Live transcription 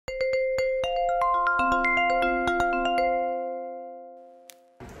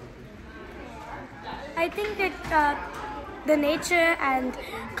I think that the nature and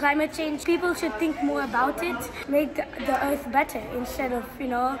climate change, people should think more about it, make the earth better instead of,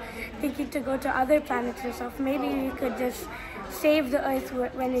 thinking to go to other planets or stuff. Maybe we could just save the earth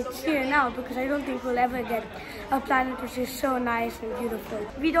when it's here now, because I don't think we'll ever get a planet which is so nice and beautiful.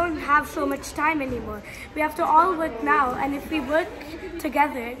 We don't have so much time anymore. We have to all work now, and if we work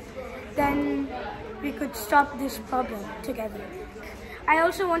together, then we could stop this problem together. I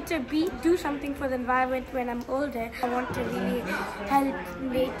also want to do something for the environment when I'm older. I want to really help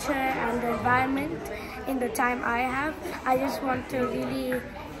nature and the environment in the time I have. I just want to really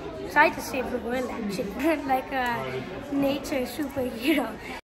try to save the world, actually, like a nature superhero.